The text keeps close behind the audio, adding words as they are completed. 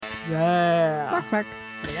Yeah. Bark, bark.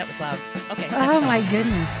 Okay, that was loud. Okay. Oh, my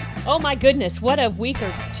goodness. Oh, my goodness. What a week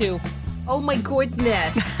or two. Oh my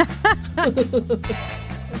goodness.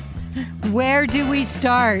 Where do we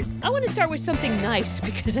start? I want to start with something nice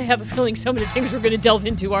because I have a feeling some of the things we're going to delve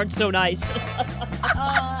into aren't so nice.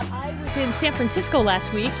 I was in San Francisco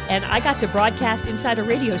last week, and I got to broadcast inside a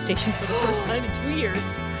radio station for the first time in 2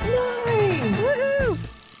 years. Nice. Woohoo!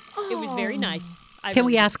 It was very nice. Can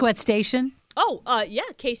we ask what station? Oh, yeah,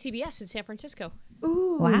 KCBS in San Francisco.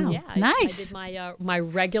 Ooh. Wow. Yeah, Nice. I did my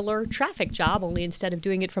regular traffic job, only instead of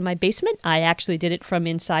doing it from my basement, I actually did it from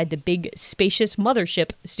inside the big, spacious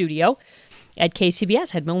mothership studio at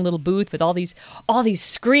KCBS. I had my own little booth with all these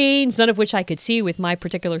screens, none of which I could see with my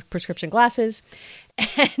particular prescription glasses.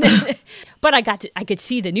 But I could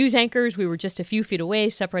see the news anchors. We were just a few feet away,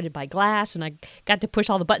 separated by glass, and I got to push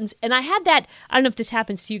all the buttons. And I had that, I don't know if this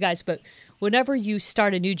happens to you guys, but whenever you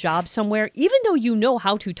start a new job somewhere, even though you know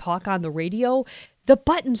how to talk on the radio, the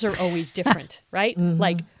buttons are always different, right? Mm-hmm.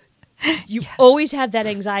 Like, you always have that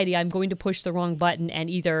anxiety, I'm going to push the wrong button and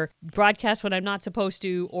either broadcast when I'm not supposed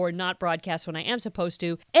to or not broadcast when I am supposed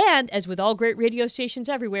to. And as with all great radio stations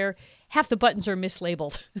everywhere, half the buttons are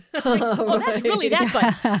mislabeled. Oh, that's really that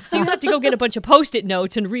button. So you have to go get a bunch of Post-it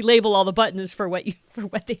notes and relabel all the buttons for what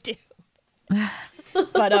they do.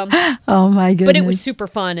 But Oh, my goodness. but it was super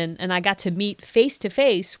fun, and I got to meet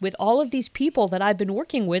face-to-face with all of these people that I've been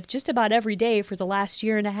working with just about every day for the last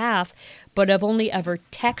year and a half, but I've only ever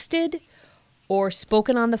texted or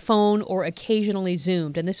spoken on the phone or occasionally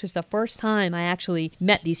Zoomed. And this was the first time I actually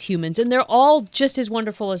met these humans, and they're all just as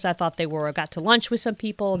wonderful as I thought they were. I got to lunch with some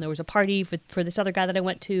people, and there was a party for this other guy that I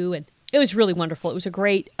went to, and it was really wonderful. It was a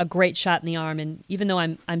great shot in the arm, and even though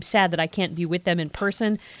I'm sad that I can't be with them in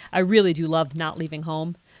person, I really do love not leaving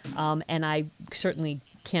home, and I certainly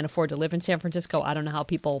can't afford to live in San Francisco. I don't know how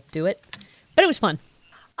people do it, but it was fun.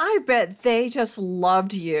 I bet they just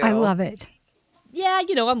loved you. I love it. Yeah,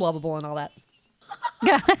 I'm lovable and all that.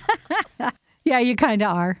 Yeah, you kind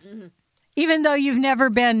of are. Mm-hmm. Even though you've never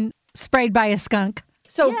been sprayed by a skunk.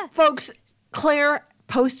 So, Yeah. folks, Claire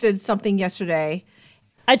posted something yesterday.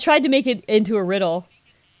 I tried to make it into a riddle.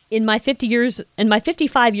 In my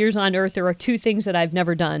 55 years on Earth, there are two things that I've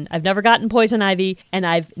never done. I've never gotten poison ivy, and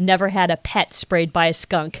I've never had a pet sprayed by a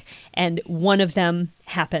skunk. And one of them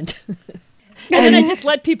happened. And then I just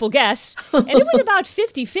let people guess. And it was about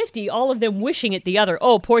 50-50, all of them wishing it the other.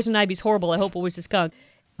 Oh, poison ivy's horrible. I hope it was a skunk.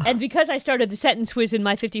 And because I started the sentence was in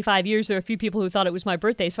my 55 years, there are a few people who thought it was my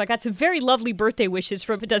birthday. So I got some very lovely birthday wishes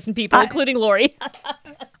from a dozen people, including Lori.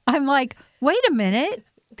 I'm like, wait a minute.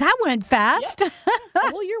 That went fast. A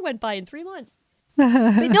whole year went by in 3 months.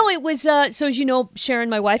 But no, it was, so as you know, Sharon,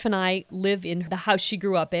 my wife, and I live in the house she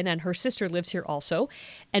grew up in, and her sister lives here also.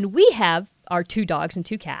 And we have our 2 dogs and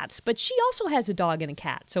 2 cats, but she also has a dog and a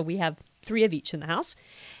cat. So we have 3 of each in the house.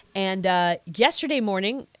 And yesterday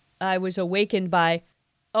morning, I was awakened by,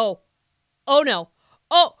 oh no,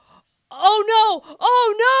 oh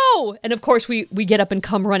no. And of course, we get up and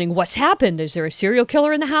come running. What's happened? Is there a serial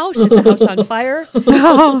killer in the house? Is the house on fire?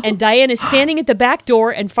 And Diane is standing at the back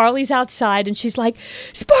door, and Farley's outside, and she's like,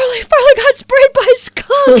 Farley got sprayed by a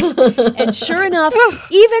skunk. And sure enough,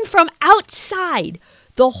 even from outside,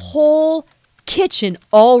 the whole kitchen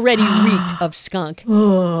already reeked of skunk.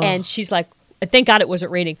 And she's like, thank God it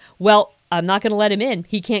wasn't raining. Well, I'm not going to let him in.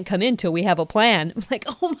 He can't come in till we have a plan. I'm like,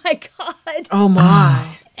 oh my God. Oh,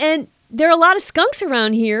 my. And there are a lot of skunks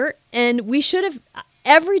around here, and we should have,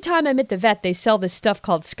 every time I'm at the vet, they sell this stuff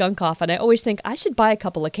called Skunk Off, and I always think I should buy a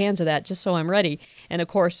couple of cans of that just so I'm ready. And of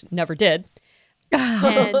course, never did.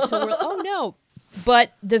 And so we're, oh no.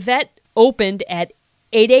 But the vet opened at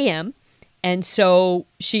 8 a.m., and so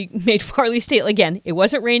she made Farley stay. Again, it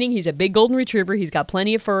wasn't raining. He's a big golden retriever. He's got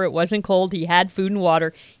plenty of fur. It wasn't cold. He had food and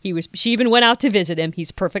water. She even went out to visit him.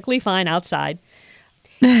 He's perfectly fine outside.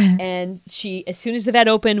 And she, as soon as the vet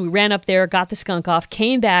opened, we ran up there, got the skunk off,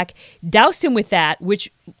 came back, doused him with that,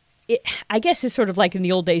 which I guess is sort of like in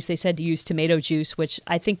the old days they said to use tomato juice, which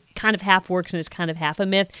I think kind of half works and is kind of half a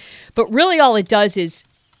myth. But really all it does is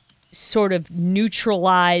sort of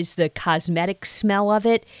neutralize the cosmetic smell of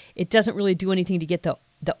it. It doesn't really do anything to get the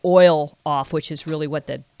oil off, which is really what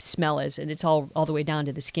the smell is, and it's all the way down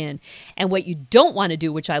to the skin. And what you don't want to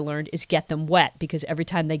do, which I learned, is get them wet, because every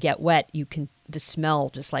time they get wet, the smell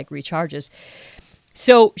just like recharges.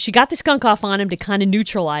 So she got the skunk off on him to kind of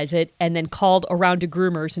neutralize it, and then called around to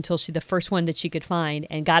groomers until the first one that she could find,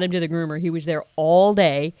 and got him to the groomer. He was there all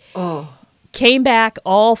day. Oh. Came back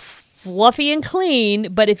all fluffy and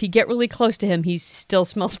clean, but if you get really close to him, he still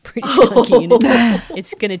smells pretty skunky. And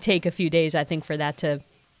it's going to take a few days, I think, for that to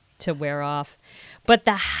wear off. But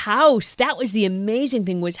the house, that was the amazing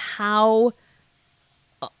thing, was how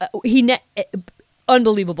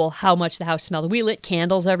unbelievable how much the house smelled. We lit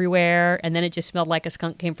candles everywhere, and then it just smelled like a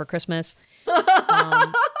skunk came for Christmas.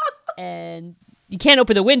 And you can't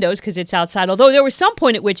open the windows because it's outside, although there was some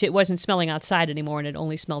point at which it wasn't smelling outside anymore and it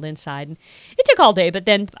only smelled inside. And it took all day, but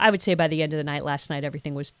then I would say by the end of the night, last night,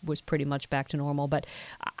 everything was pretty much back to normal. But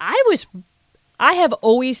I have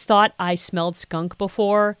always thought I smelled skunk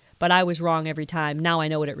before, but I was wrong every time. Now I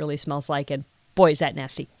know what it really smells like, and boy, is that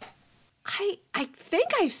nasty. I think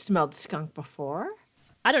I've smelled skunk before.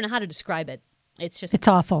 I don't know how to describe it. It's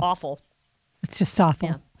awful. Awful. It's just awful.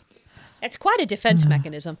 Yeah. It's quite a defense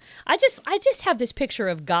mechanism. I just have this picture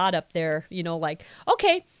of God up there, like,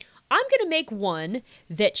 okay, I'm going to make one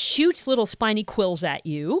that shoots little spiny quills at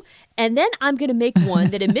you, and then I'm going to make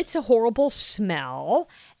one that emits a horrible smell,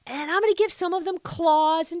 and I'm going to give some of them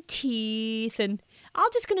claws and teeth, and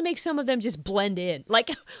I'm just going to make some of them just blend in.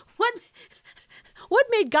 Like, what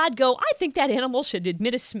made God go, I think that animal should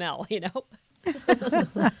emit a smell,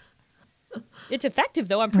 It's effective,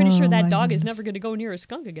 though. I'm pretty sure that dog is never going to go near a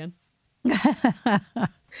skunk again.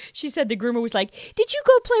 She said the groomer was like, did you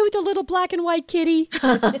go play with the little black and white kitty?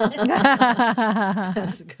 That's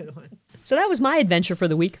a good one. So that was my adventure for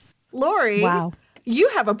the week. Lori, Wow. you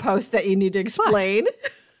have a post that you need to explain.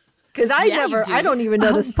 Because I don't even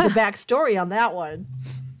know the backstory on that one.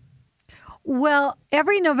 Well,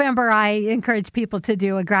 every November, I encourage people to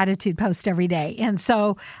do a gratitude post every day. And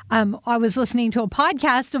so I was listening to a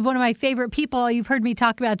podcast of one of my favorite people. You've heard me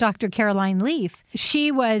talk about Dr. Caroline Leaf.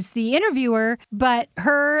 She was the interviewer, but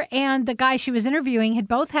her and the guy she was interviewing had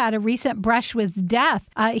both had a recent brush with death.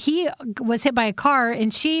 He was hit by a car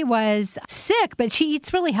and she was sick, but she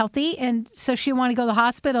eats really healthy. And so she wanted to go to the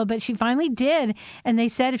hospital, but she finally did. And they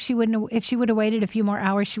said if she would have waited a few more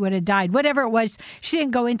hours, she would have died. Whatever it was, she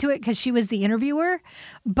didn't go into it because she was the interviewer.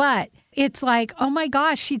 But it's like, oh my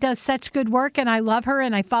gosh, she does such good work and I love her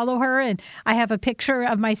and I follow her and I have a picture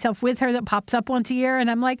of myself with her that pops up once a year and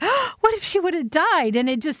I'm like, oh, what if she would have died? And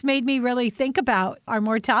it just made me really think about our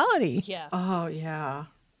mortality. Yeah. Oh, yeah.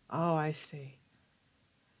 Oh, I see.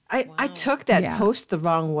 I took that post the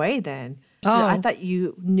wrong way then. So I thought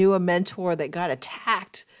you knew a mentor that got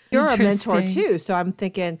attacked. You're a mentor too. So I'm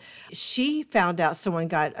thinking she found out someone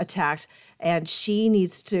got attacked and she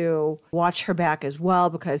needs to watch her back as well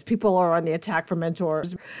because people are on the attack for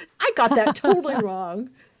mentors. I got that totally wrong.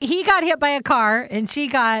 He got hit by a car and she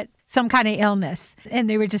got some kind of illness. And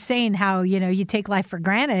they were just saying how, you take life for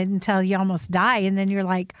granted until you almost die. And then you're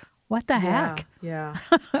like, what the heck? Yeah.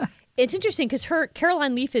 It's interesting because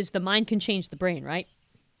Caroline Leaf is the mind can change the brain, right?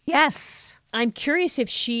 Yes. I'm curious if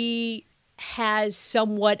she has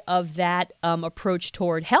somewhat of that approach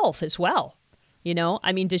toward health as well.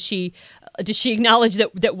 I mean, does she acknowledge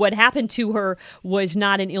that what happened to her was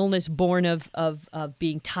not an illness born of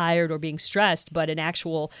being tired or being stressed, but an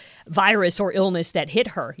actual virus or illness that hit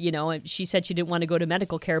her? And she said she didn't want to go to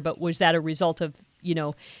medical care, but was that a result of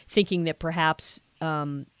thinking that perhaps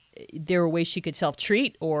there were ways she could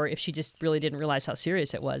self-treat, or if she just really didn't realize how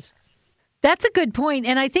serious it was? That's a good point.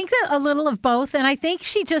 And I think that a little of both. And I think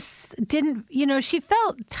she just didn't, she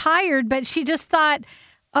felt tired, but she just thought,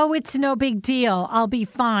 oh, it's no big deal. I'll be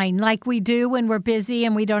fine, like we do when we're busy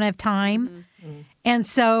and we don't have time. Mm-hmm. And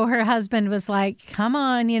so her husband was like, come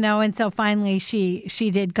on, and so finally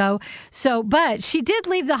she did go. So, but she did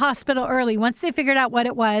leave the hospital early once they figured out what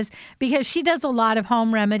it was, because she does a lot of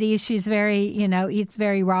home remedies. She's very, eats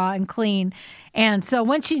very raw and clean. And so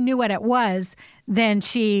once she knew what it was, then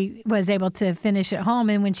she was able to finish at home.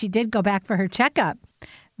 And when she did go back for her checkup,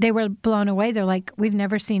 they were blown away. They're like, we've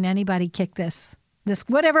never seen anybody kick this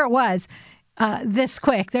whatever it was, this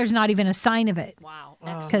quick. There's not even a sign of it. Wow.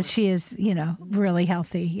 Because she is, really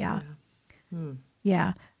healthy. Yeah.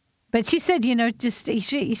 Yeah. But she said, just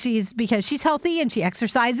she's because she's healthy and she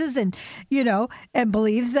exercises and, and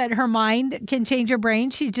believes that her mind can change her brain.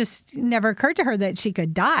 She just never occurred to her that she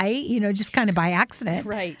could die, just kind of by accident.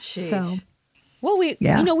 Right. So, well,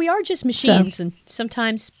 we are just machines, and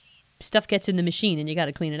sometimes stuff gets in the machine and you got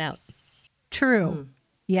to clean it out. True.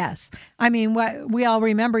 Yes. I mean, we all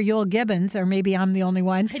remember Yul Gibbons, or maybe I'm the only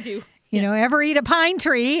one. I do. Ever eat a pine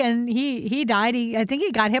tree, and he died. I think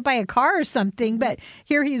he got hit by a car or something, but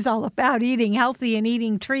here he's all about eating healthy and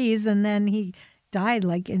eating trees, and then he died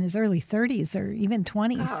like in his early 30s or even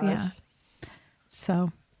 20s. Gosh. Yeah.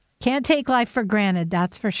 So can't take life for granted,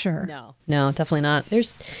 that's for sure. No, definitely not.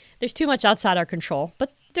 There's too much outside our control,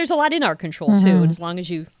 but there's a lot in our control too, and as long as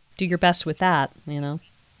you do your best with that,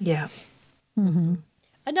 Yeah. Mm-hmm.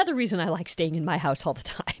 Another reason I like staying in my house all the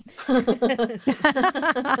time.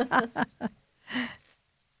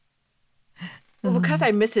 Well, because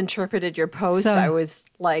I misinterpreted your post, I was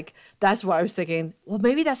like, that's what I was thinking. Well,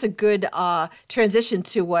 maybe that's a good transition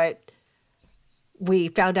to what we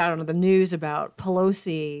found out on the news about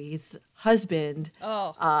Pelosi's husband.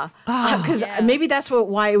 Because maybe that's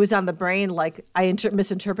why it was on the brain. Like I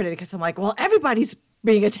misinterpreted it because I'm like, well, everybody's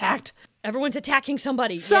being attacked. Everyone's attacking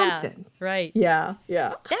somebody. Something. Yeah, right. Yeah.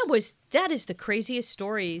 That is the craziest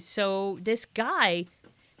story. So this guy,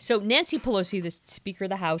 Nancy Pelosi, the Speaker of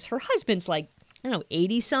the House, her husband's like, I don't know,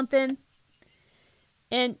 80 something.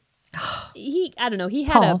 And he had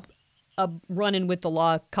a run-in with the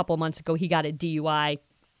law a couple months ago. He got a DUI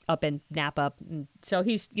up in Napa. And so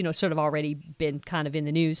he's, sort of already been kind of in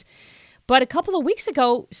the news. But a couple of weeks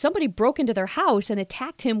ago, somebody broke into their house and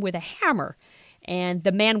attacked him with a hammer. And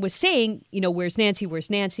the man was saying, where's Nancy? Where's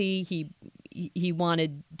Nancy? He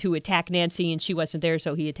wanted to attack Nancy and she wasn't there.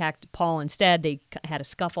 So he attacked Paul instead. They had a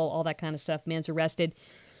scuffle, all that kind of stuff. Man's arrested.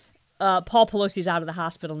 Paul Pelosi's out of the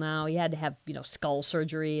hospital now. He had to have, skull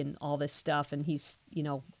surgery and all this stuff. And he's,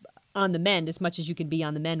 on the mend as much as you can be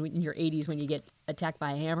on the mend in your 80s when you get attacked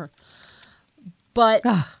by a hammer. But,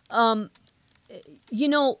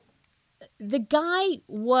 the guy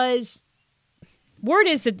was, word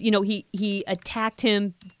is that, he attacked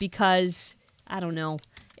him because, I don't know,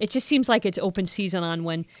 it just seems like it's open season on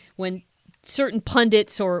when certain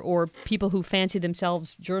pundits or people who fancy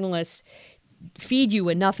themselves journalists feed you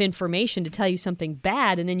enough information to tell you something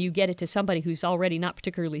bad, and then you get it to somebody who's already not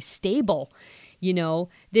particularly stable.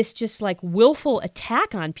 This just like willful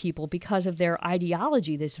attack on people because of their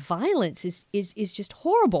ideology, this violence is just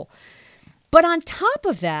horrible. But on top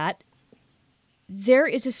of that, there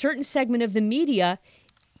is a certain segment of the media,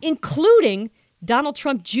 including Donald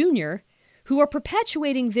Trump Jr., who are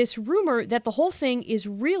perpetuating this rumor that the whole thing is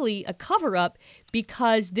really a cover-up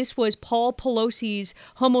because this was Paul Pelosi's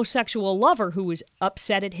homosexual lover who was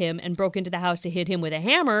upset at him and broke into the house to hit him with a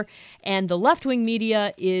hammer, and the left-wing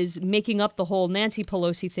media is making up the whole Nancy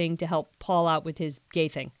Pelosi thing to help Paul out with his gay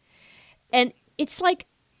thing. And it's like,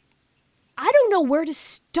 I don't know where to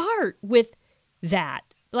start with that.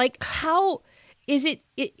 Like, how is it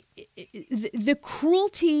the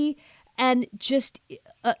cruelty and just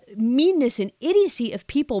meanness and idiocy of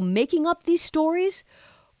people making up these stories?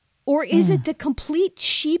 Or is it the complete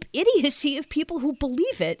sheep idiocy of people who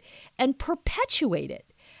believe it and perpetuate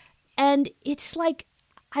it? And it's like,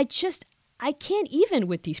 I can't even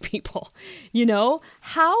with these people,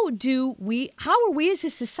 How are we as a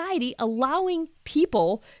society allowing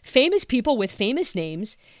people, famous people with famous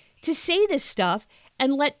names, to say this stuff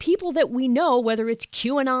and let people that we know, whether it's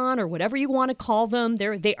QAnon or whatever you want to call them,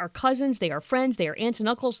 they are cousins, they are friends, they are aunts and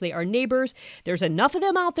uncles, they are neighbors. There's enough of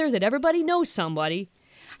them out there that everybody knows somebody.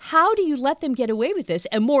 How do you let them get away with this?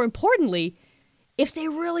 And more importantly, if they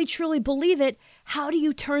really truly believe it, how do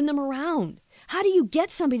you turn them around? How do you get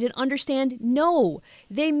somebody to understand, no,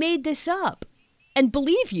 they made this up and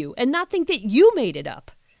believe you and not think that you made it up?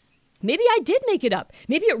 Maybe I did make it up.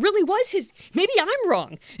 Maybe it really was his. Maybe I'm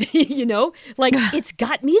wrong. It's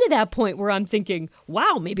got me to that point where I'm thinking,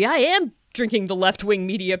 wow, maybe I am drinking the left-wing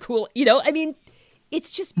media cool. It's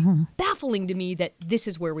just baffling to me that this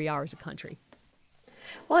is where we are as a country.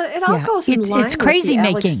 Well, it all goes in line with the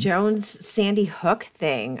Alex Jones, Sandy Hook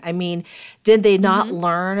thing. I mean, did they not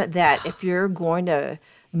learn that if you're going to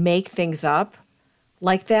make things up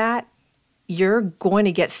like that, you're going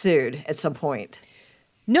to get sued at some point?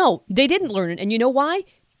 No, they didn't learn it. And you know why?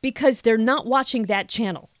 Because they're not watching that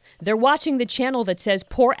channel. They're watching the channel that says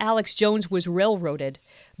poor Alex Jones was railroaded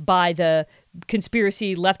by the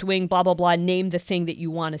conspiracy, left-wing, blah, blah, blah, name the thing that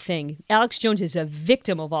you want to think. Alex Jones is a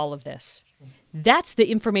victim of all of this. That's the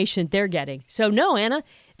information they're getting. So no, Anna,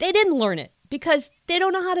 they didn't learn it because they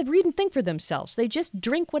don't know how to read and think for themselves. They just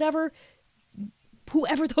drink whoever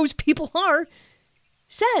those people are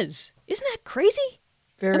says. Isn't that crazy?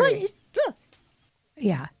 Very.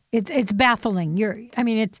 Yeah, it's baffling.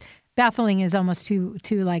 It's baffling is almost too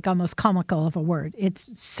like almost comical of a word.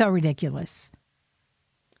 It's so ridiculous.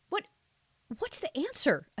 What's the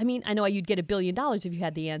answer? I mean, I know you'd get $1 billion if you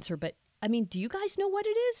had the answer, but I mean, do you guys know what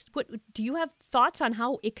it is? Do you have thoughts on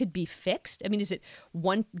how it could be fixed? I mean, is it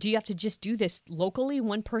do you have to just do this locally,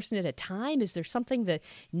 one person at a time? Is there something the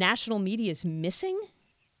national media is missing?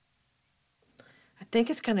 I think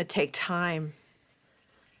it's going to take time.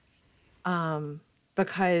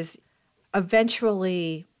 Because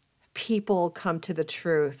eventually people come to the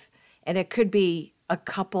truth, and it could be a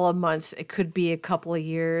couple of months, it could be a couple of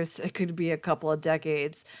years, it could be a couple of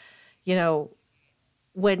decades.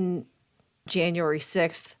 When January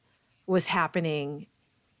 6th was happening,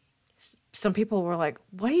 some people were like,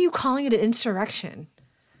 what are you calling it an insurrection?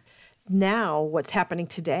 Now, what's happening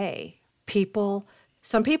today,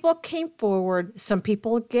 some people came forward, some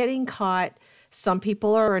people getting caught, some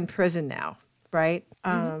people are in prison now, right?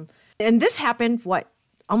 And this happened,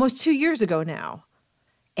 almost 2 years ago now.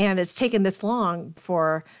 And it's taken this long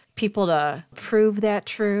for people to prove that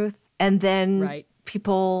truth, and then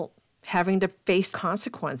people having to face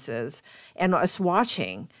consequences and us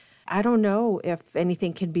watching. I don't know if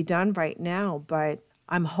anything can be done right now, but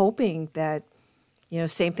I'm hoping that,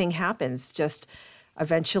 same thing happens. Just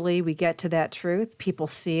eventually we get to that truth, people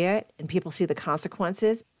see it, and people see the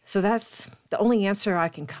consequences. So that's the only answer I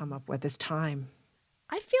can come up with is time.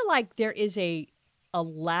 I feel like there is a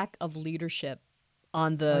lack of leadership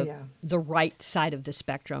on the right side of the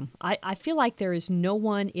spectrum. I feel like there is no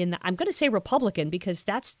one in I'm going to say Republican because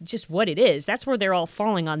that's just what it is. That's where they're all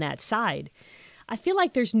falling on that side. I feel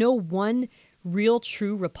like there's no one real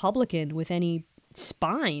true Republican with any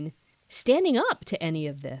spine standing up to any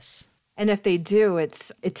of this. And if they do,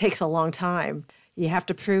 it takes a long time. You have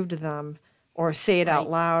to prove to them or say it out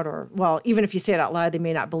loud, or, even if you say it out loud, they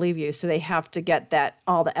may not believe you. So they have to get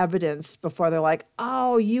all the evidence before they're like,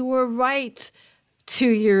 oh, you were right 2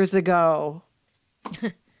 years ago.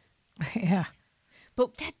 Yeah.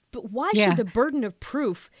 But why should the burden of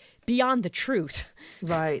proof be on the truth?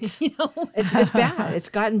 Right. It's bad. It's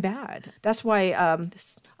gotten bad. That's why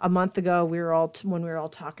a month ago when we were all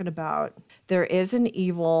talking about there is an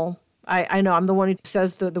evil. I know I'm the one who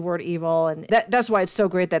says the word evil, and that's why it's so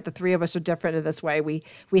great that the three of us are different in this way. We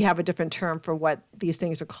have a different term for what these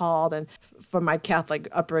things are called, and from my Catholic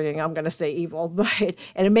upbringing, I'm going to say evil,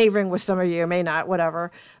 and it may ring with some of you, it may not,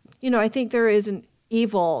 whatever. I think there is an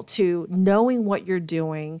evil to knowing what you're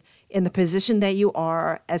doing in the position that you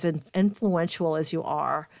are, as influential as you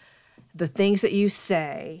are, the things that you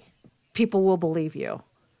say, people will believe you,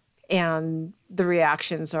 and the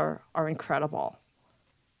reactions are incredible.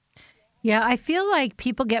 Yeah, I feel like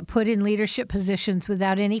people get put in leadership positions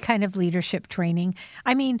without any kind of leadership training.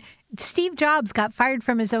 I mean, Steve Jobs got fired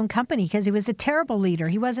from his own company because he was a terrible leader.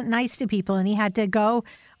 He wasn't nice to people, and he had to go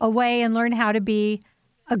away and learn how to be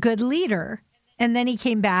a good leader. And then he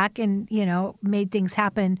came back and, made things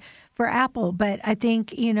happen for Apple. But I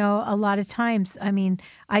think, a lot of times,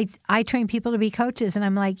 I train people to be coaches, and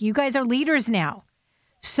I'm like, you guys are leaders now.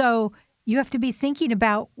 So you have to be thinking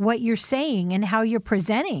about what you're saying and how you're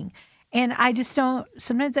presenting. And I just don't,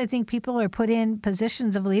 sometimes I think people are put in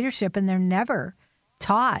positions of leadership and they're never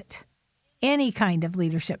taught any kind of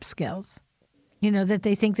leadership skills, that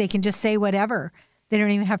they think they can just say whatever. They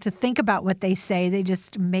don't even have to think about what they say. They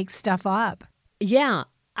just make stuff up. Yeah.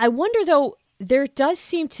 I wonder, though, there does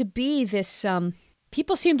seem to be this,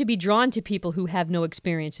 people seem to be drawn to people who have no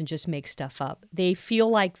experience and just make stuff up. They feel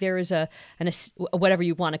like there is whatever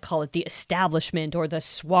you want to call it, the establishment or the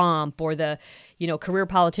swamp or the, career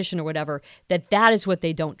politician or whatever, that is what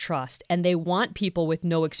they don't trust. And they want people with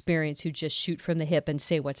no experience who just shoot from the hip and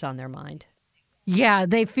say what's on their mind. Yeah,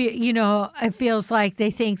 they feel, it feels like they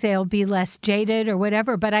think they'll be less jaded or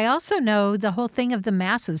whatever. But I also know the whole thing of the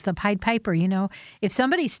masses, the Pied Piper, if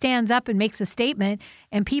somebody stands up and makes a statement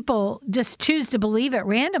and people just choose to believe it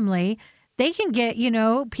randomly, they can get,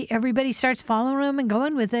 everybody starts following them and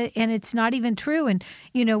going with it. And it's not even true. And,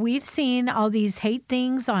 we've seen all these hate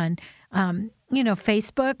things on,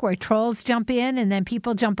 Facebook where trolls jump in and then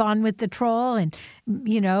people jump on with the troll and,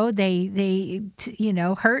 they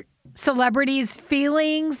hurt celebrities'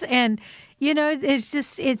 feelings, and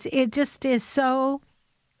it just is so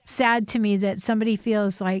sad to me that somebody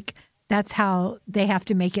feels like that's how they have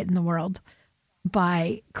to make it in the world,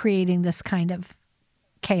 by creating this kind of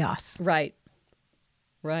chaos. Right.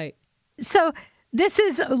 So this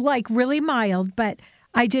is like really mild, but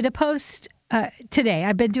I did a post today.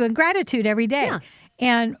 I've been doing gratitude every day. Yeah.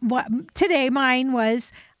 And today mine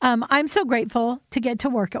was, I'm so grateful to get to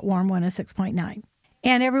work at Warm 106.9.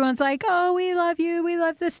 And everyone's like, oh, we love you. We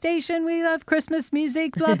love the station. We love Christmas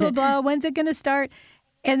music, blah, blah, blah. When's it going to start?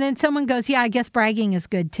 And then someone goes, yeah, I guess bragging is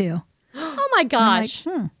good, too. Oh, my gosh.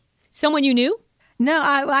 Like, Someone you knew? No,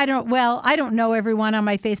 I don't. Well, I don't know everyone on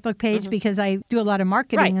my Facebook page because I do a lot of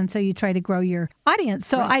marketing. And so you try to grow your audience.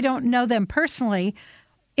 So I don't know them personally.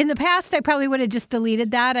 In the past, I probably would have just deleted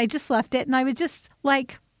that. I just left it. And I was just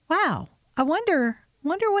like, wow, I wonder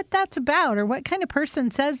what that's about, or what kind of person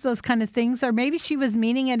says those kind of things, or maybe she was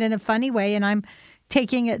meaning it in a funny way and I'm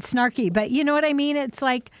taking it snarky. But you know what I mean? It's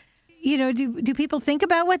like, do people think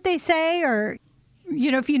about what they say? Or,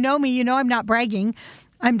 if you know me, I'm not bragging.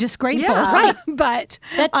 I'm just grateful. Yeah, right. But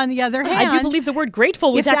on the other hand, I do believe the word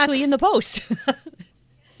grateful was actually in the post.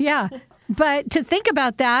 Yeah. But to think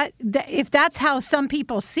about that, if that's how some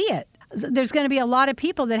people see it, there's going to be a lot of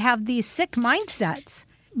people that have these sick mindsets.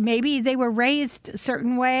 maybe they were raised a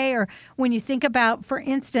certain way. Or when you think about, for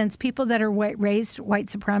instance, people that are raised white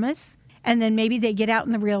supremacists, and then maybe they get out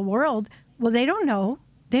in the real world, well, they don't know.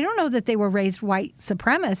 They don't know that they were raised white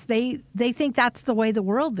supremacists. They think that's the way the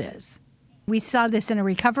world is. We saw this in a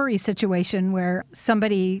recovery situation where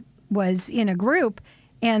somebody was in a group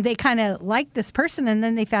and they kind of liked this person, and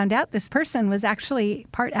then they found out this person was actually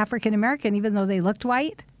part African American, even though they looked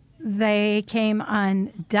white. They came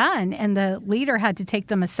undone, and the leader had to take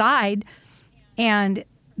them aside. And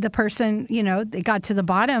the person, they got to the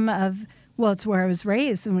bottom of, well, it's where I was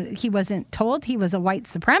raised. He wasn't told he was a white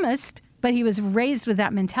supremacist, but he was raised with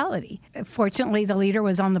that mentality. Fortunately, the leader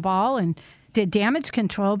was on the ball and did damage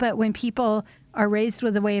control. But when people are raised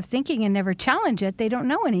with a way of thinking and never challenge it, they don't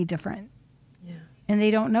know any different. Yeah. And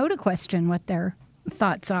they don't know to question what their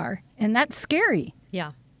thoughts are. And that's scary.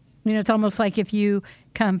 Yeah. It's almost like if you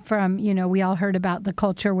come from, we all heard about the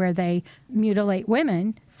culture where they mutilate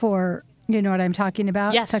women for, you know what I'm talking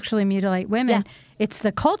about? Yes. Sexually mutilate women. Yeah. It's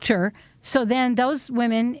the culture. So then those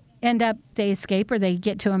women they escape or they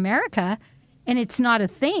get to America, and it's not a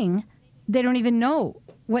thing. They don't even know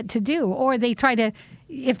what to do. Or they try to,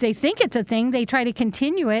 if they think it's a thing, they try to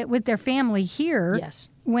continue it with their family here. Yes.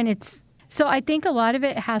 So I think a lot of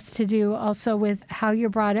it has to do also with how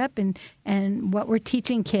you're brought up and what we're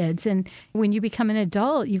teaching kids. And when you become an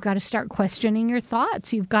adult, you've got to start questioning your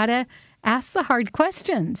thoughts. You've got to ask the hard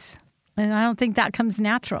questions. And I don't think that comes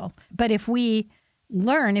natural. But if we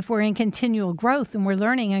learn, if we're in continual growth and we're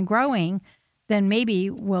learning and growing, then maybe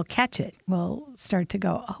we'll catch it. We'll start to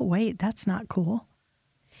go, oh, wait, that's not cool.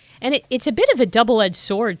 And it's a bit of a double-edged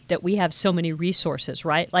sword that we have so many resources,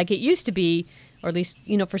 right? Like it used to be, or at least,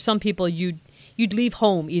 for some people, you'd leave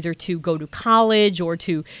home either to go to college or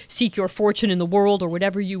to seek your fortune in the world or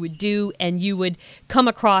whatever you would do, and you would come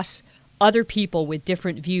across other people with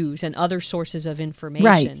different views and other sources of information.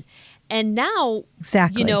 Right. And now,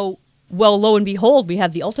 exactly. Well, lo and behold, we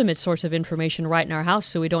have the ultimate source of information right in our house,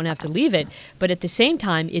 so we don't have to leave it. But at the same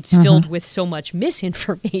time, it's filled with so much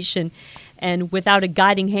misinformation, and without a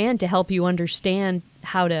guiding hand to help you understand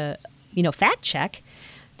how to, fact check,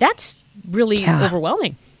 that's really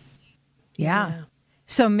overwhelming. Yeah.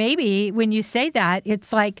 So maybe when you say that,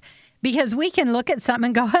 it's like, because we can look at something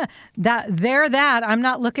and go, that, I'm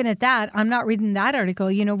not looking at that. I'm not reading that article.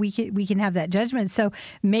 We can have that judgment. So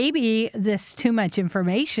maybe this too much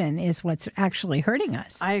information is what's actually hurting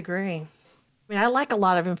us. I agree. I like a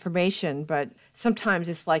lot of information, but sometimes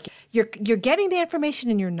it's like you're getting the information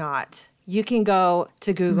and you're not. You can go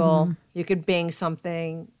to Google, you could Bing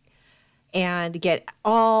something and get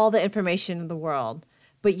all the information in the world,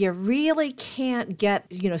 but you really can't get,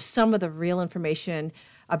 some of the real information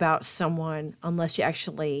about someone unless you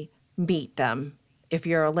actually meet them. If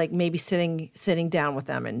you're like maybe sitting down with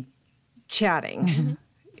them and chatting.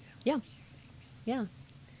 Mm-hmm. Yeah.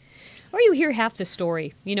 Or you hear half the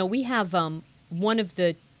story. We have one of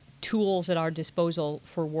the tools at our disposal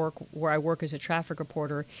for work where I work as a traffic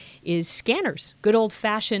reporter is scanners, good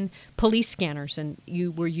old-fashioned police scanners, and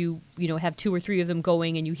you have 2 or 3 of them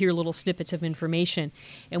going and you hear little snippets of information.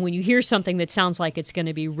 And when you hear something that sounds like it's going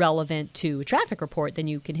to be relevant to a traffic report, then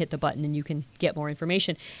you can hit the button and you can get more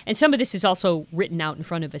information. And some of this is also written out in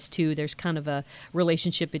front of us too. There's kind of a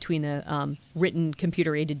relationship between the written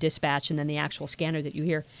computer-aided dispatch and then the actual scanner that you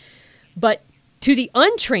hear. But to the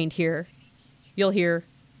untrained here, you'll hear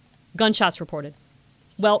gunshots reported.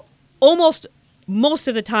 Well, almost most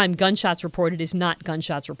of the time, gunshots reported is not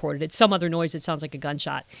gunshots reported. It's some other noise that sounds like a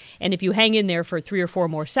gunshot. And if you hang in there for 3 or 4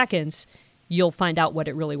 more seconds, you'll find out what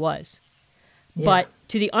it really was. Yeah. But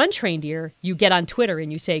to the untrained ear, you get on Twitter and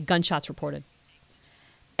you say gunshots reported.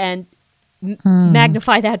 And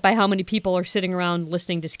magnify that by how many people are sitting around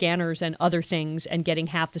listening to scanners and other things and getting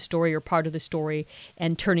half the story or part of the story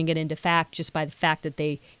and turning it into fact just by the fact that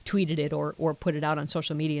they tweeted it or put it out on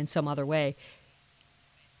social media in some other way.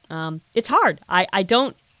 It's hard. I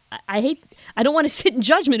don't want to sit in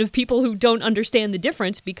judgment of people who don't understand the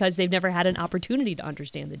difference because they've never had an opportunity to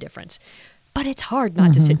understand the difference. But it's hard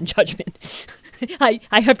not to sit in judgment. I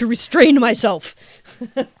have to restrain myself.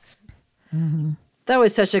 That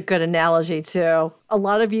was such a good analogy, too. A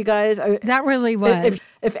lot of you guys... That really was.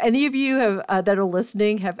 If any of you have that are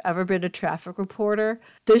listening have ever been a traffic reporter,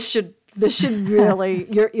 this should really...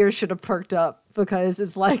 your ears should have perked up because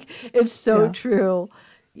it's so true.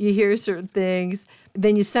 You hear certain things.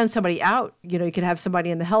 Then you send somebody out. You could have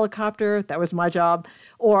somebody in the helicopter. That was my job.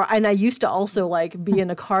 And I used to also be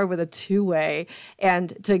in a car with a two-way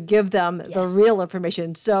and to give them the real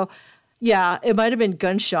information. So Yeah, it might have been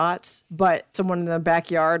gunshots, but someone in the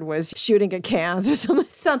backyard was shooting at cans or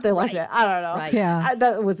something like that. I don't know. Right. Yeah.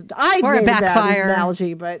 Or a backfire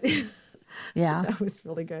analogy, but yeah, that was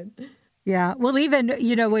really good. Yeah. Well, even,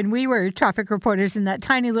 when we were traffic reporters in that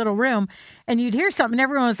tiny little room and you'd hear something,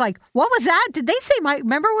 everyone was like, what was that? Did they say,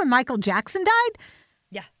 remember when Michael Jackson died?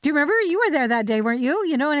 Yeah. Do you remember? You were there that day, weren't you?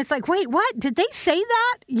 And it's like, wait, what? Did they say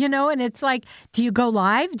that? And it's like, do you go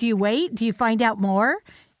live? Do you wait? Do you find out more?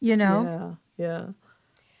 Yeah.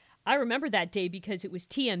 I remember that day because it was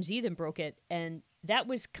TMZ that broke it. And that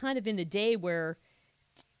was kind of in the day where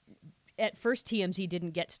at first TMZ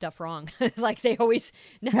didn't get stuff wrong. Like they always,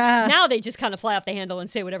 now they just kind of fly off the handle and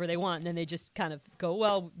say whatever they want. And then they just kind of go,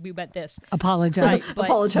 well, we meant this. Apologize.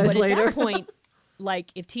 Apologize later. At that point,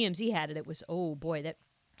 like if TMZ had it, it was, oh boy,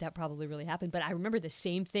 that probably really happened. But I remember the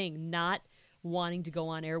same thing, not wanting to go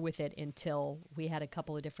on air with it until we had a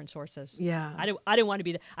couple of different sources. Yeah. I didn't want to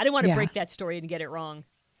be I didn't want to break that story and get it wrong.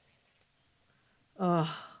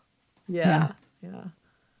 Oh, yeah.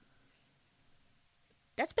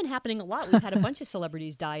 That's been happening a lot. We've had a bunch of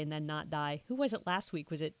celebrities die and then not die. Who was it last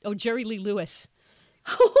week? Was it Jerry Lee Lewis?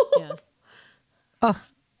 Yeah. Oh.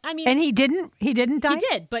 I mean, and he didn't die? He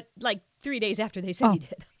did, but like 3 days after they said he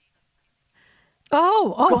did.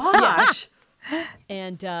 Oh gosh. Yeah.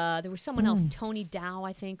 And there was someone else, Tony Dow,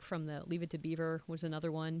 I think, from the Leave It to Beaver was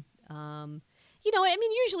another one.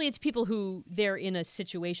 Usually it's people who they're in a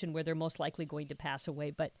situation where they're most likely going to pass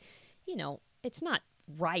away, but, it's not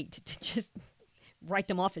right to just write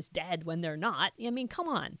them off as dead when they're not. I mean, come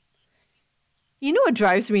on. You know what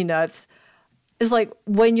drives me nuts is like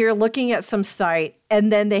when you're looking at some site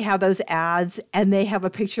and then they have those ads and they have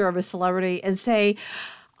a picture of a celebrity and say,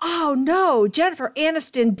 oh no, Jennifer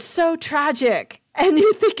Aniston, so tragic. And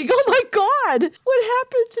you're thinking, oh my God, what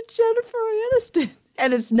happened to Jennifer Aniston?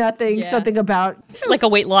 And it's nothing, something about... It's like a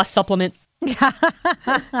weight loss supplement.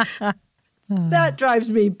 That drives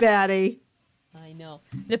me batty. I know.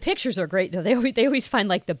 The pictures are great, though. They always find,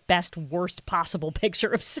 like, the best, worst possible picture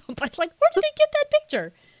of somebody. Like, where did they get that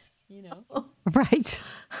picture? Right.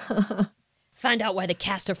 Find out why the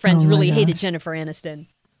cast of Friends really hated Jennifer Aniston.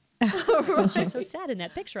 Right. She's so sad in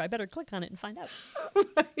that picture. I better click on it and find out.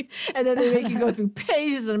 Right. And then they make you go through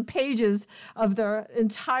pages and pages of their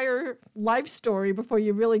entire life story before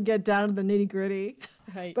you really get down to the nitty gritty.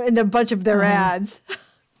 Right. But in a bunch of their ads.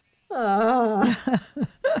 Oh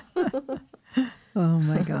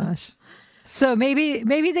my gosh. So maybe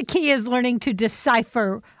the key is learning to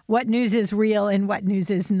decipher what news is real and what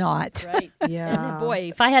news is not. Right. Yeah. And boy,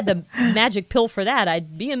 if I had the magic pill for that,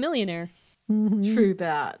 I'd be a millionaire. Mm-hmm. True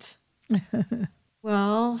that.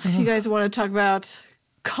 Well, if you guys want to talk about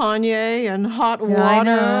Kanye and hot water, I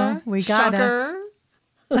know. We got it.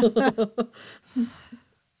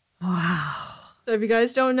 Wow. So if you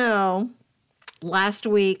guys don't know, last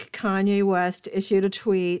week Kanye West issued a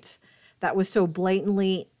tweet that was so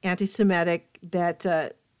blatantly anti-Semitic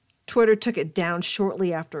that Twitter took it down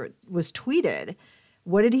shortly after it was tweeted.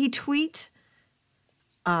 What did he tweet?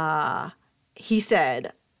 He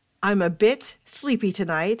said, I'm a bit sleepy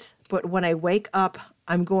tonight, but when I wake up,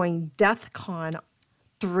 I'm going DEFCON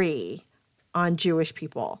 3 on Jewish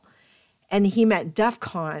people. And he meant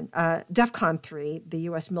DEFCON 3, the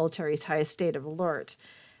U.S. military's highest state of alert.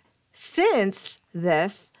 Since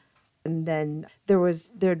this, and then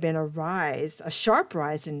there'd been a sharp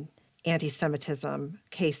rise in anti-Semitism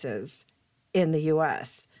cases in the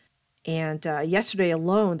U.S. And yesterday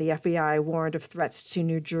alone, the FBI warned of threats to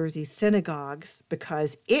New Jersey synagogues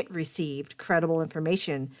because it received credible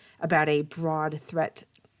information about a broad threat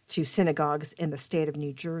to synagogues in the state of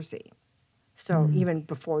New Jersey. So even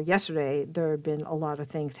before yesterday, there had been a lot of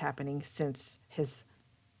things happening since his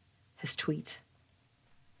tweet.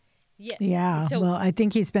 Yeah. Well, I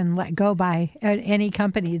think he's been let go by any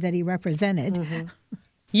company that he represented. Mm-hmm.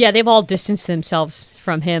 Yeah, they've all distanced themselves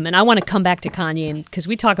from him. And I want to come back to Kanye because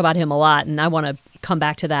we talk about him a lot, and I want to come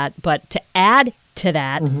back to that. But to add to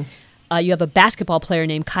that, you have a basketball player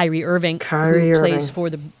named Kyrie Irving who plays for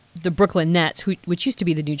the Brooklyn Nets, which used to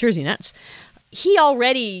be the New Jersey Nets. He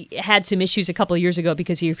already had some issues a couple of years ago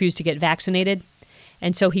because he refused to get vaccinated.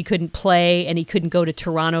 And so he couldn't play, and he couldn't go to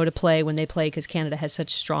Toronto to play when they play because Canada has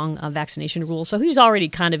such strong vaccination rules. So he was already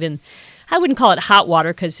kind of in, I wouldn't call it hot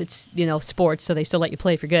water because it's, sports, so they still let you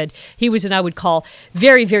play if you're good. He was in, I would call,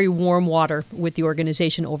 very, very warm water with the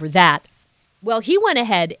organization over that. Well, he went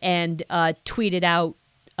ahead and tweeted out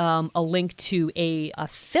a link to a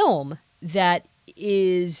film that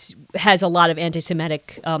has a lot of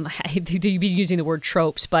anti-Semitic, you'd be using the word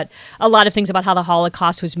tropes, but a lot of things about how the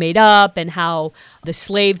Holocaust was made up and how the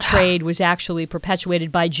slave trade was actually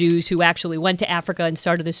perpetuated by Jews who actually went to Africa and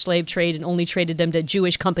started the slave trade and only traded them to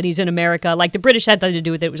Jewish companies in America. Like the British had nothing to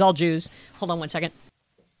do with it. It was all Jews. Hold on one second.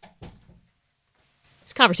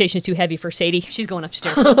 This conversation is too heavy for Sadie. She's going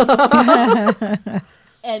upstairs.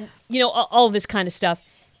 And, all this kind of stuff.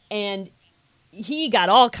 And he got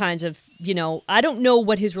all kinds of, I don't know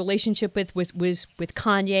what his relationship was with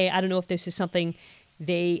Kanye. I don't know if this is something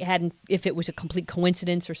they hadn't, if it was a complete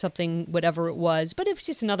coincidence or something, whatever it was. But it was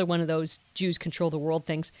just another one of those Jews control the world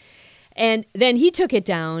things. And then he took it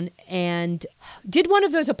down and did one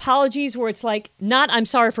of those apologies where it's like, not I'm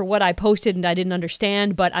sorry for what I posted and I didn't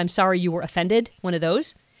understand, but I'm sorry you were offended. One of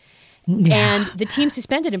those. Yeah. And the team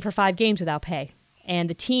suspended him for 5 games without pay. And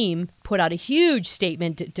the team put out a huge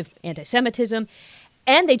statement to anti-Semitism.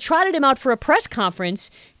 And they trotted him out for a press conference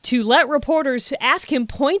to let reporters ask him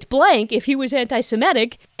point blank if he was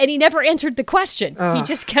anti-Semitic, and he never answered the question. He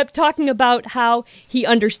just kept talking about how he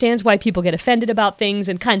understands why people get offended about things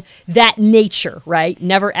and kind of that nature, right?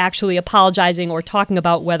 Never actually apologizing or talking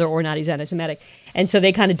about whether or not he's anti-Semitic. And so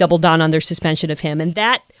they kind of doubled down on their suspension of him. And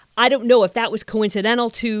that, I don't know if that was coincidental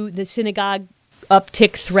to the synagogue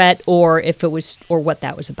uptick threat or if it was, or what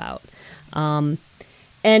that was about. And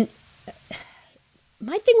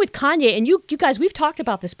my thing with Kanye, and you guys, we've talked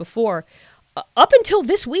about this before. Up until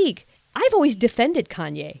this week, I've always defended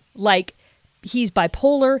Kanye. Like, he's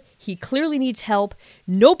bipolar. He clearly needs help.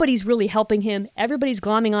 Nobody's really helping him. Everybody's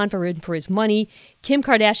glomming on for him for his money. Kim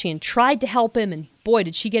Kardashian tried to help him, and boy,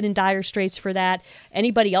 did she get in dire straits for that.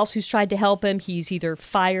 Anybody else who's tried to help him, he's either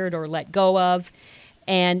fired or let go of.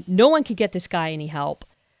 And no one could get this guy any help.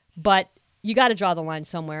 But you got to draw the line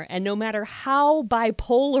somewhere. And no matter how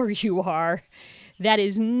bipolar you are, that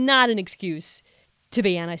is not an excuse to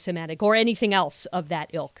be anti-Semitic or anything else of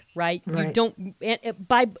that ilk, right? You don't,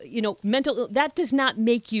 mental, that does not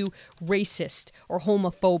make you racist or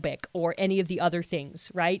homophobic or any of the other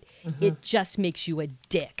things, right? Mm-hmm. It just makes you a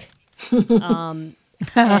dick.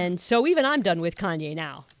 And so even I'm done with Kanye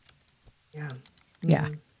now. Yeah. Mm-hmm. Yeah.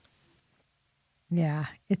 Yeah.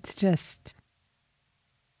 It's just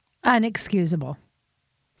unexcusable.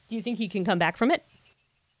 Do you think he can come back from it?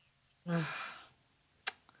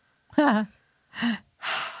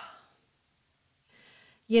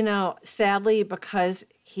 Sadly, because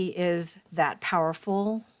he is that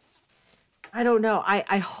powerful, I don't know.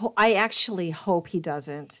 I actually hope he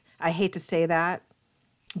doesn't. I hate to say that,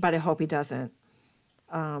 but I hope he doesn't.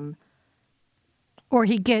 Or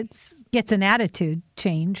he gets an attitude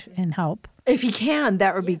change and help. If he can,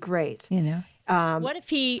 that would be great. What if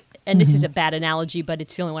he, and this is a bad analogy, but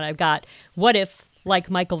it's the only one I've got. What if, like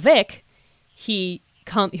Michael Vick,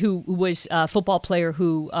 who was a football player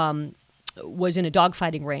who was in a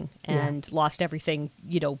dogfighting ring and lost everything,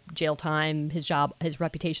 jail time, his job, his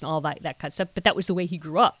reputation, all that kind of stuff. But that was the way he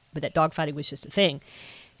grew up. But that dogfighting was just a thing.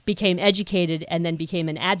 Became educated and then became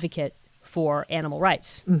an advocate for animal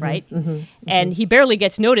rights, right? And he barely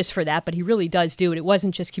gets noticed for that, but he really does do it. It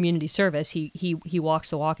wasn't just community service. He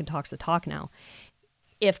walks the walk and talks the talk now.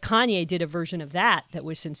 If Kanye did a version of that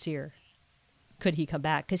was sincere, could he come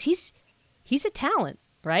back? Because he's a talent,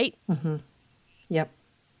 right? Mm-hmm. Yep.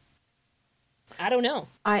 I don't know.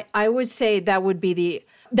 I would say that would be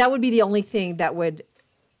the only thing that would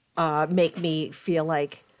make me feel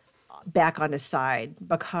like back on his side,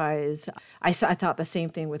 because I thought the same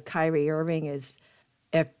thing with Kyrie Irving is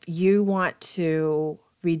if you want to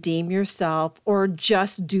redeem yourself or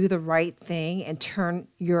just do the right thing and turn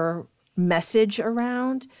your message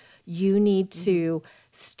around, you need to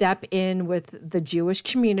step in with the Jewish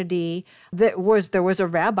community. There was a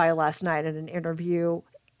rabbi last night in an interview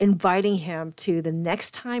inviting him to the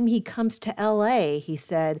next time he comes to LA. He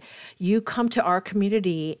said, you come to our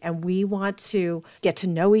community and we want to get to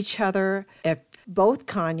know each other. If both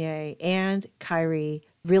Kanye and Kyrie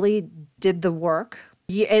really did the work,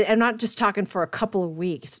 and I'm not just talking for a couple of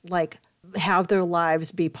weeks, like have their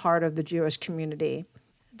lives be part of the Jewish community,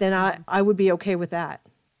 then I would be okay with that.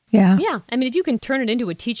 Yeah. Yeah. I mean, if you can turn it into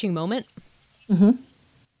a teaching moment. Mm-hmm.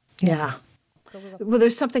 Yeah. Well,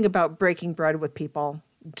 there's something about breaking bread with people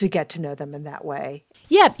to get to know them in that way.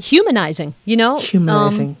 Yeah. Humanizing,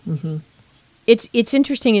 Humanizing. It's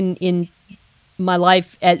interesting in my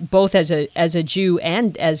life, both as a Jew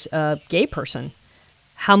and as a gay person,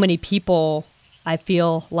 how many people I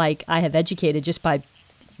feel like I have educated just by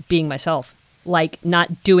being myself, like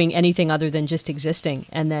not doing anything other than just existing.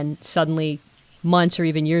 And then suddenly months or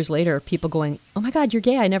even years later, people going, oh my God, you're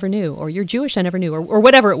gay, I never knew, or you're Jewish, I never knew, or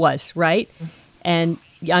whatever it was, right? And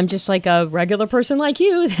I'm just like a regular person like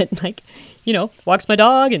you that like, walks my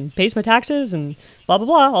dog and pays my taxes and blah, blah,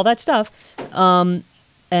 blah, all that stuff.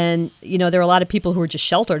 And, there are a lot of people who are just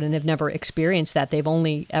sheltered and have never experienced that. They've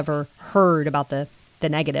only ever heard about the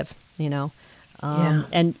negative,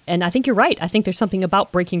 And I think you're right. I think there's something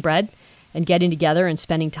about breaking bread and getting together and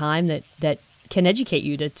spending time that can educate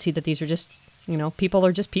you to see that these are just, people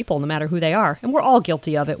are just people no matter who they are. And we're all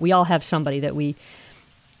guilty of it. We all have somebody that we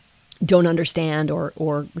don't understand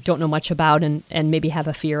or don't know much about and maybe have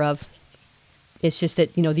a fear of. It's just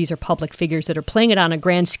that, these are public figures that are playing it on a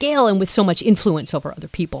grand scale and with so much influence over other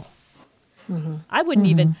people. Mm-hmm. I wouldn't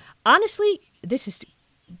even, honestly, this is,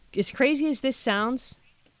 as crazy as this sounds,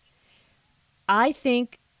 I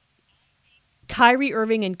think Kyrie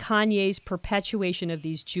Irving and Kanye's perpetuation of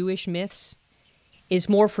these Jewish myths is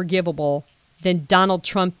more forgivable than Donald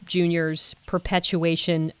Trump Jr.'s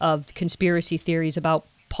perpetuation of conspiracy theories about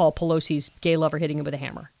Paul Pelosi's gay lover hitting him with a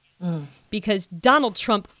hammer. Because Donald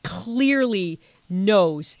Trump clearly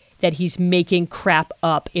knows that he's making crap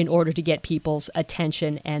up in order to get people's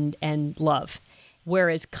attention and love.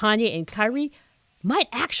 Whereas Kanye and Kyrie might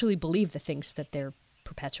actually believe the things that they're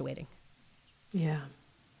perpetuating. Yeah.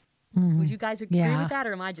 Mm-hmm. Would you guys agree with that,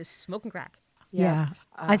 or am I just smoking crack? Yeah.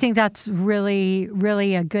 I think that's really,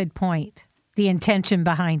 really a good point, the intention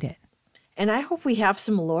behind it. And I hope we have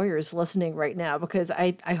some lawyers listening right now, because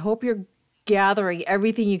I hope you're gathering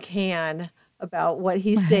everything you can about what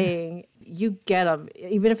he's saying. You get him,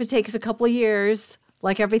 even if it takes a couple of years,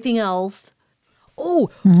 like everything else. Oh,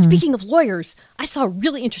 speaking of lawyers, I saw a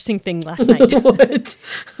really interesting thing last night. What?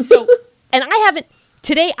 So, and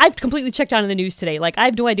today, I've completely checked out on the news today. Like, I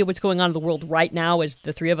have no idea what's going on in the world right now as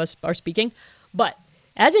the three of us are speaking. But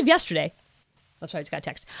as of yesterday, oh, sorry, I just got a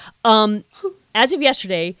text. As of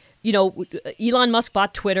yesterday, Elon Musk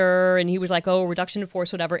bought Twitter, and he was like, reduction in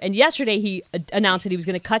force, whatever. And yesterday, he announced that he was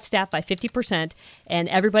going to cut staff by 50%, and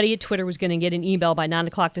everybody at Twitter was going to get an email by 9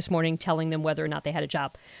 o'clock this morning telling them whether or not they had a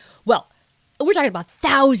job. Well, we're talking about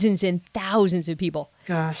thousands and thousands of people.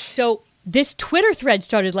 Gosh. So this Twitter thread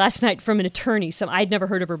started last night from an attorney. I'd never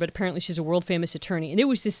heard of her, but apparently she's a world-famous attorney. And it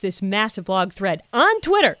was just this massive blog thread on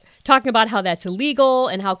Twitter talking about how that's illegal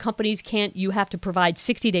and how companies you have to provide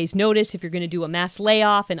 60 days notice if you're going to do a mass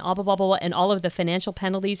layoff and blah, blah, blah, blah, and all of the financial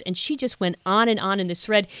penalties. And she just went on and on in this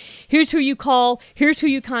thread. Here's who you call. Here's who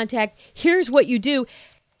you contact. Here's what you do.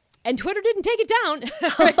 And Twitter didn't take it down.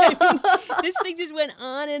 This thing just went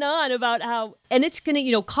on about how, and it's going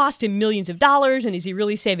to, cost him millions of dollars. And is he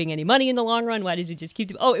really saving any money in the long run? Why does he just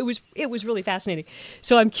keep? It was really fascinating.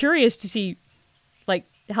 So I'm curious to see, like,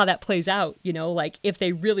 how that plays out. Like if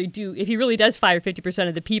he really does fire 50%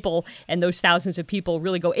 of the people, and those thousands of people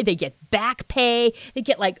really they get back pay. They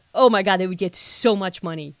get oh my God, they would get so much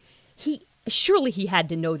money. Surely he had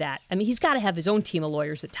to know that. I mean, he's got to have his own team of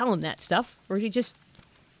lawyers that tell him that stuff, or is he just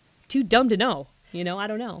too dumb to know? I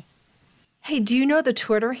don't know. Hey, do you know the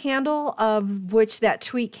Twitter handle of which that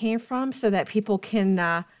tweet came from, so that people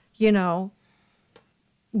can,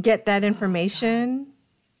 get that information?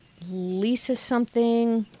 Lisa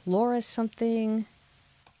something, Laura something.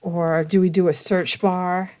 Or do we do a search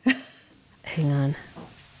bar? Hang on.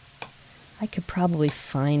 I could probably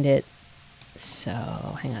find it. So,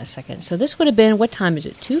 hang on a second. So this would have been, what time is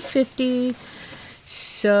it? 2:50.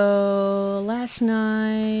 So, last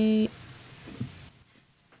night,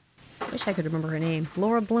 I wish I could remember her name.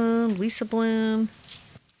 Laura Bloom, Lisa Bloom.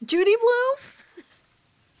 Judy Bloom?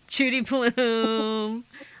 Judy Bloom.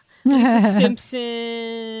 Lisa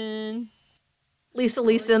Simpson.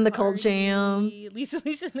 Lisa in the Cult Jam. Lisa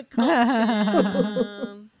in the Cult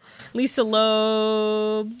Jam. Lisa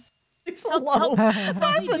Loeb. Lisa Loeb.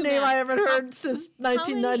 That's a name I haven't heard since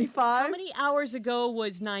 1995. How many hours ago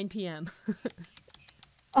was 9 p.m.?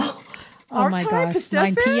 Oh my gosh,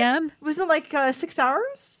 Pacific? 9 p.m.? Was it like 6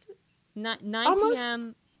 hours? 9 Almost.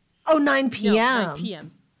 p.m. Oh, 9 p.m. No, 9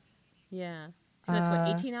 p.m. Yeah. So that's what,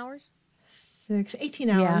 18 hours? 18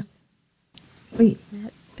 hours. Yeah. Wait.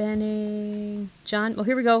 Matt Benning. John,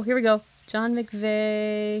 here we go. John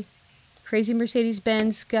McVeigh. Crazy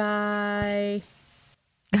Mercedes-Benz guy.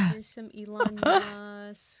 Here's some Elon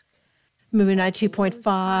Musk. Movie Night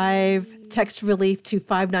 2.5, text relief to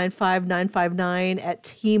 595-959 at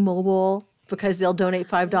T-Mobile, because they'll donate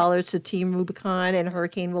 $5 to Team Rubicon and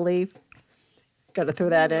Hurricane Relief. Got to throw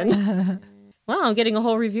that in. Wow, I'm getting a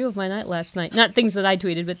whole review of my night last night. Not things that I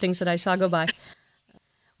tweeted, but things that I saw go by.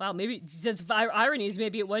 Wow, maybe the irony is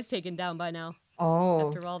maybe it was taken down by now. Oh.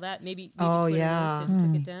 After all that, maybe Twitter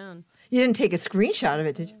took it down. You didn't take a screenshot of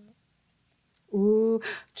it, did you? Ooh,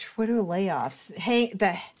 Twitter layoffs. Hey,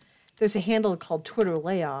 there's a handle called Twitter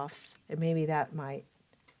layoffs, and maybe that might.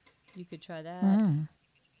 You could try that.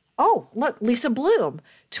 Oh, look, Lisa Bloom.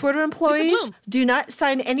 Twitter employees do not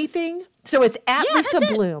sign anything. So it's at Lisa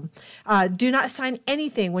Bloom. Do not sign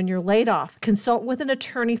anything when you're laid off. Consult with an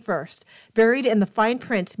attorney first. Buried in the fine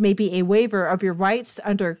print may be a waiver of your rights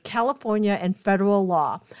under California and federal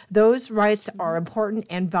law. Those rights are important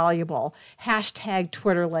and valuable. Hashtag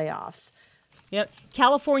Twitter layoffs. Yep.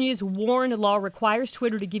 California's WARN law requires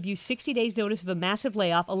Twitter to give you 60 days notice of a massive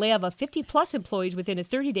layoff. A layoff of 50-plus employees within a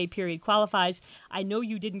 30-day period qualifies. I know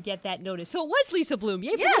you didn't get that notice. So it was Lisa Bloom.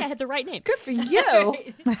 Yay, yes. I had the right name. Good for you.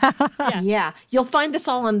 Yeah. You'll find this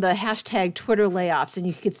all on the hashtag Twitter layoffs, and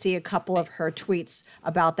you could see a couple of her tweets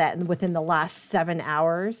about that within the last 7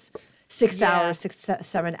 hours.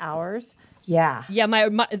 7 hours. Yeah. Yeah,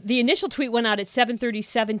 the initial tweet went out at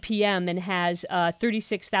 7:37 p.m. and has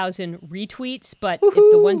 36,000 retweets, but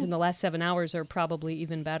if the ones in the last 7 hours are probably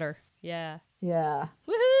even better. Yeah. Yeah.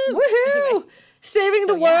 Woohoo! Woohoo! Anyway, Saving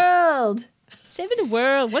the world. Saving the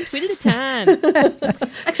world, one tweet at a time.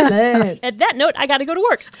 Excellent. At that note, I got to go to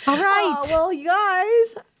work. All right. Well, you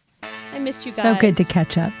guys. I missed you guys. So good to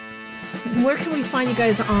catch up. Where can we find you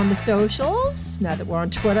guys on the socials now that we're on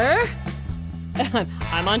Twitter?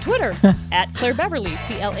 I'm on Twitter at Claire Beverly,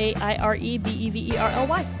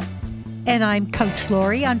 ClaireBeverly. And I'm Coach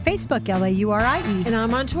Lori on Facebook, Laurie. And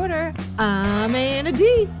I'm on Twitter. I'm Anna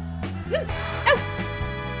D.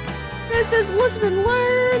 This is Listen and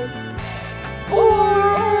Learn.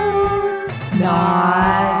 Or not.